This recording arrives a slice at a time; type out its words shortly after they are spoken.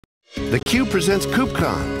theCUBE presents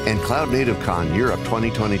Kubecon and Cloudnativecon Europe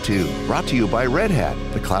 2022. Brought to you by Red Hat,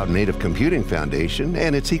 the Cloud Native Computing Foundation,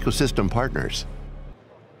 and its ecosystem partners.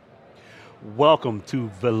 Welcome to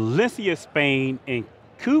Valencia, Spain, and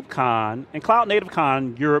Kubecon and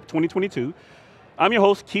Cloudnativecon Europe 2022. I'm your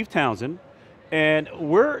host, Keith Townsend, and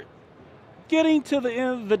we're getting to the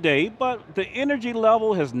end of the day, but the energy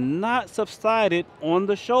level has not subsided on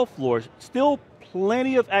the show floor. Still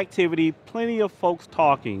plenty of activity, plenty of folks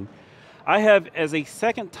talking. I have as a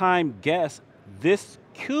second time guest this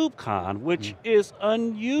Kubecon, which is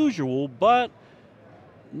unusual, but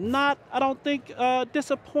not, I don't think,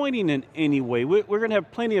 disappointing in any way. We're going to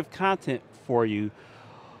have plenty of content for you.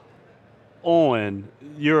 Owen,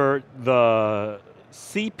 you're the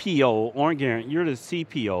CPO, Owen Garrett, you're the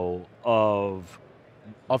CPO of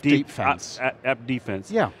Deepfence. At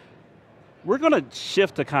Deepfence. Yeah. We're going to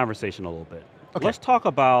shift the conversation a little bit. Okay. Let's talk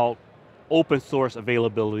about open source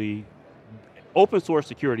availability, open source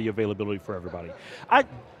security availability for everybody. I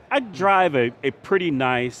drive a pretty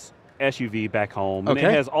nice SUV back home, and it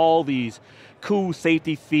has all these cool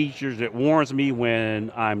safety features. It warns me when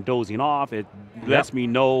I'm dozing off. It lets me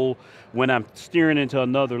know when I'm steering into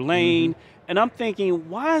another lane. And I'm thinking,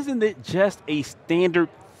 why isn't it just a standard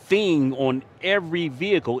thing on every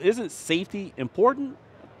vehicle? Isn't safety important?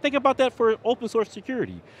 Think about that for open source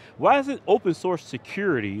security. Why isn't open source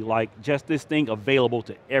security like just this thing available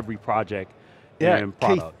to every project and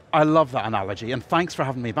product? Keith, I love that analogy, and thanks for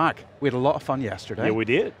having me back. We had a lot of fun yesterday. Yeah, we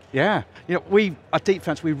did. Yeah, you know, we at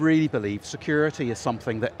Deepfence, we really believe security is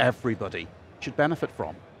something that everybody should benefit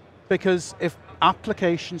from. Because if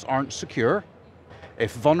applications aren't secure,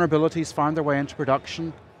 if vulnerabilities find their way into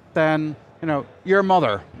production, then your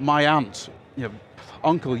mother, my aunt,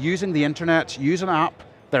 uncle using the internet, use an app,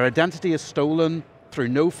 their identity is stolen through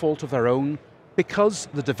no fault of their own because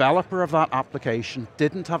the developer of that application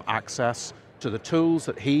didn't have access to the tools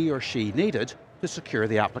that he or she needed to secure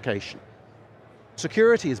the application.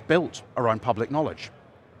 Security is built around public knowledge.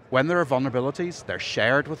 When there are vulnerabilities, they're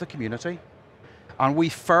shared with the community, and we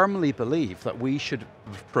firmly believe that we should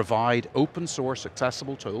provide open source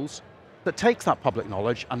accessible tools that takes that public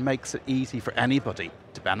knowledge and makes it easy for anybody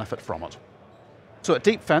to benefit from it. So at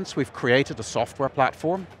Deepfence, we've created a software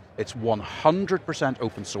platform. It's 100%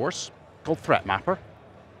 open source, called Threat Mapper.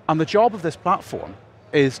 And the job of this platform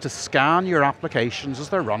is to scan your applications as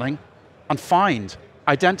they're running and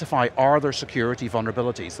identify, are there security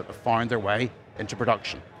vulnerabilities that have found their way into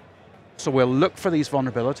production? So we'll look for these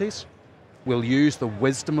vulnerabilities, we'll use the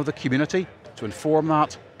wisdom of the community to inform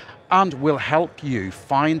that, and we'll help you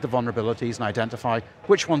find the vulnerabilities and identify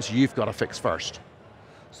which ones you've got to fix first.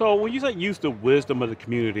 So when you say use the wisdom of the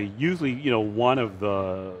community, usually one of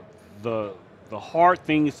the hard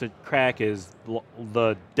things to crack is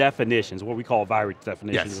the definitions, what we call virus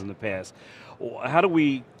definitions in the past. How do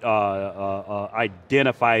we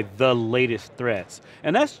identify the latest threats?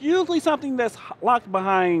 And that's usually something that's locked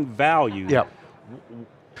behind value. Yeah.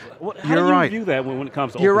 How do you view that when it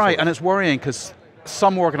comes to open You're right, source? and it's worrying because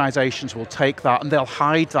some organizations will take that and they'll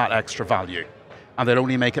hide that extra value, and they'll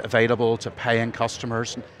only make it available to paying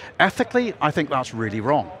customers. Ethically, I think that's really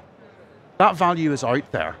wrong. That value is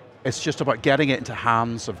out there. It's just about getting it into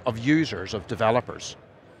hands of users, of developers.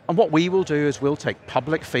 And what we will do is we'll take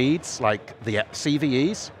public feeds like the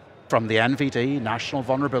CVEs from the NVD, National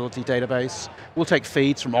Vulnerability Database. We'll take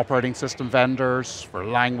feeds from operating system vendors for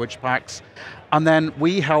language packs. And then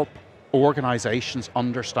we help organizations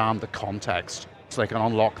understand the context so they can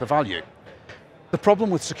unlock the value. The problem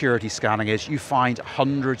with security scanning is you find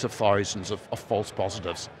hundreds of thousands of false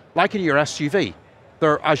positives. Like in your SUV,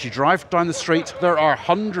 as you drive down the street, there are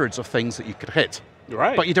hundreds of things that you could hit,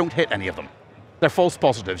 but you don't hit any of them. They're false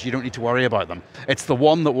positives, you don't need to worry about them. It's the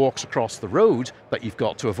one that walks across the road that you've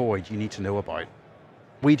got to avoid, you need to know about.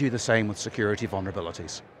 We do the same with security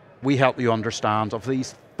vulnerabilities. We help you understand of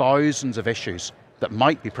these thousands of issues that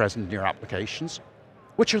might be present in your applications,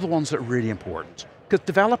 which are the ones that are really important. Because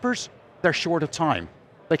developers, they're short of time.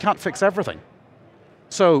 They can't fix everything.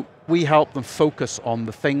 So we help them focus on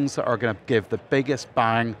the things that are going to give the biggest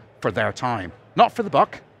bang for their time. Not for the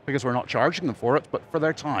buck, because we're not charging them for it, but for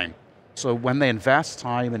their time. So when they invest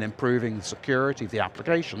time in improving the security of the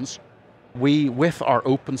applications, we, with our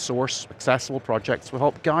open source accessible projects, will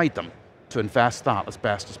help guide them to invest that as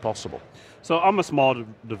best as possible. So I'm a small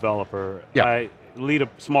developer. Yeah. I lead a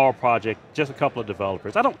small project, just a couple of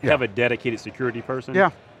developers. I don't have a dedicated security person.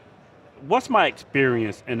 Yeah. What's my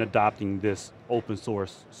experience in adopting this open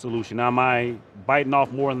source solution? Am I biting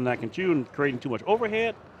off more than I can chew and creating too much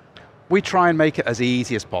overhead? We try and make it as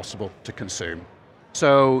easy as possible to consume.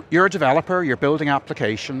 So you're a developer, you're building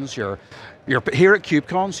applications, you're here at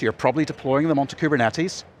KubeCon, so you're probably deploying them onto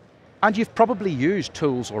Kubernetes, and you've probably used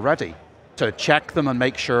tools already to check them and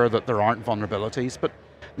make sure that there aren't vulnerabilities, but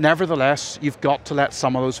nevertheless, you've got to let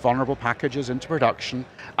some of those vulnerable packages into production,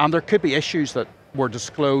 and there could be issues that were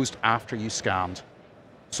disclosed after you scanned.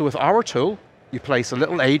 So with our tool, you place a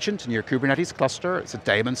little agent in your Kubernetes cluster, it's a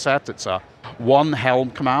daemon set, it's a one Helm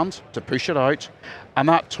command to push it out, and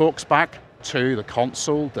that talks back to the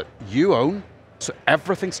console that you own, so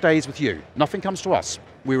everything stays with you. Nothing comes to us.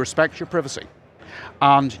 We respect your privacy.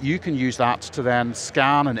 And you can use that to then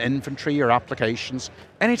scan and inventory your applications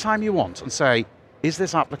anytime you want and say, is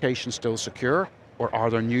this application still secure, or are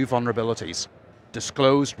there new vulnerabilities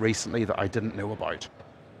disclosed recently that I didn't know about?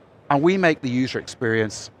 And we make the user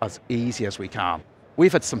experience as easy as we can.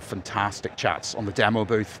 We've had some fantastic chats on the demo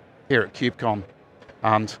booth here at KubeCon.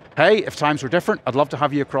 And hey, if times were different, I'd love to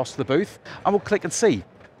have you across the booth, and we'll click and see.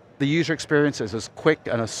 The user experience is as quick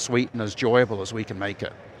and as sweet and as enjoyable as we can make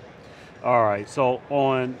it. All right, so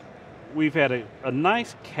we've had a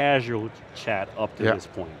nice casual chat up to this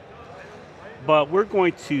point. But we're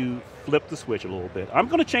going to flip the switch a little bit. I'm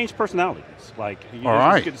going to change personalities. Like,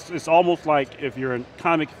 it's almost like if you're a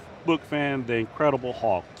comic book fan, the Incredible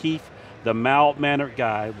Hulk. Keith, the mild-mannered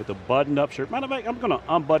guy with a button-up shirt. Matter of fact, I'm going to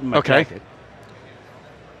unbutton my jacket.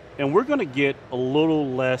 And we're going to get a little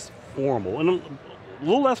less formal. And a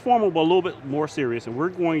little less formal, but a little bit more serious. And we're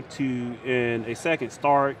going to, in a second,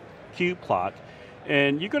 start Cube Clock.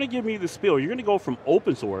 And you're going to give me the spiel. You're going to go from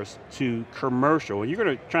open source to commercial, and you're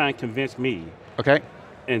going to try and convince me. Okay.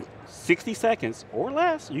 In 60 seconds or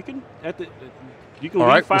less, you can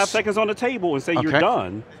leave 5 seconds on the table and say you're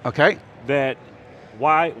done. Okay. That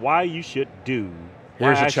why you should do.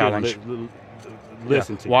 Here's a challenge.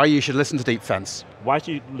 Listen to. Why you should listen to Deepfence. Why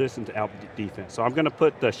should you listen to Deepfence? So I'm going to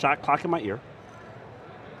put the shot clock in my ear.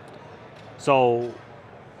 So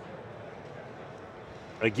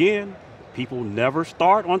again, people never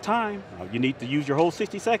start on time. You need to use your whole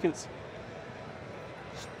 60 seconds.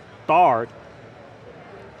 Start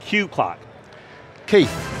Cube Clock.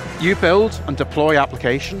 Keith, you build and deploy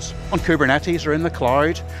applications on Kubernetes or in the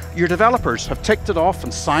cloud. Your developers have ticked it off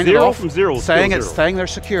and signed it off, saying they're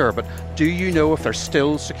secure, but do you know if they're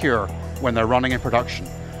still secure when they're running in production?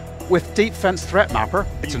 With Deepfence Threat Mapper,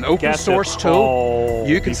 it's an open source tool.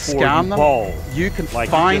 You can scan them, you can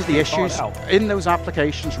find the issues in those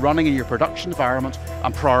applications running in your production environment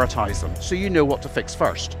and prioritize them, so you know what to fix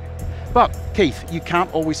first. But Keith, you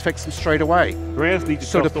can't always fix them straight away.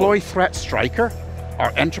 So deploy Threat Striker,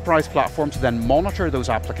 our enterprise platform, to then monitor those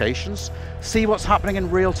applications, see what's happening in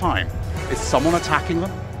real time. Is someone attacking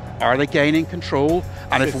them? Are they gaining control?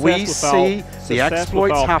 And if we see the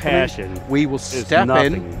exploits happening, we will step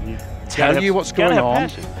in, tell you what's going on,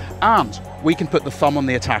 and we can put the thumb on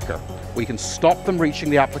the attacker. We can stop them reaching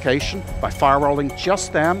the application by firewalling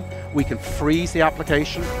just them. We can freeze the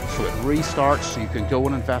application so it restarts so you can go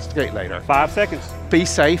and investigate later. 5 seconds. Be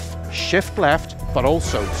safe, shift left, but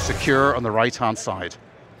also secure on the right-hand side.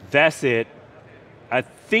 That's it. I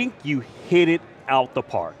think you hit it out the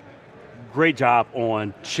park. Great job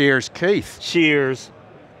on. Cheers, Keith. Cheers.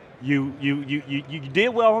 You did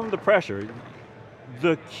well under the pressure.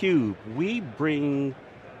 theCUBE, we bring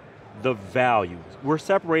the value. We're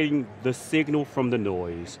separating the signal from the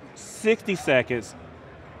noise. 60 seconds,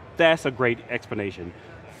 that's a great explanation.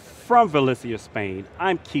 From Valencia, Spain,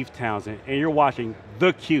 I'm Keith Townsend, and you're watching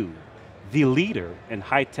theCUBE, the leader in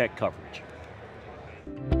high-tech coverage.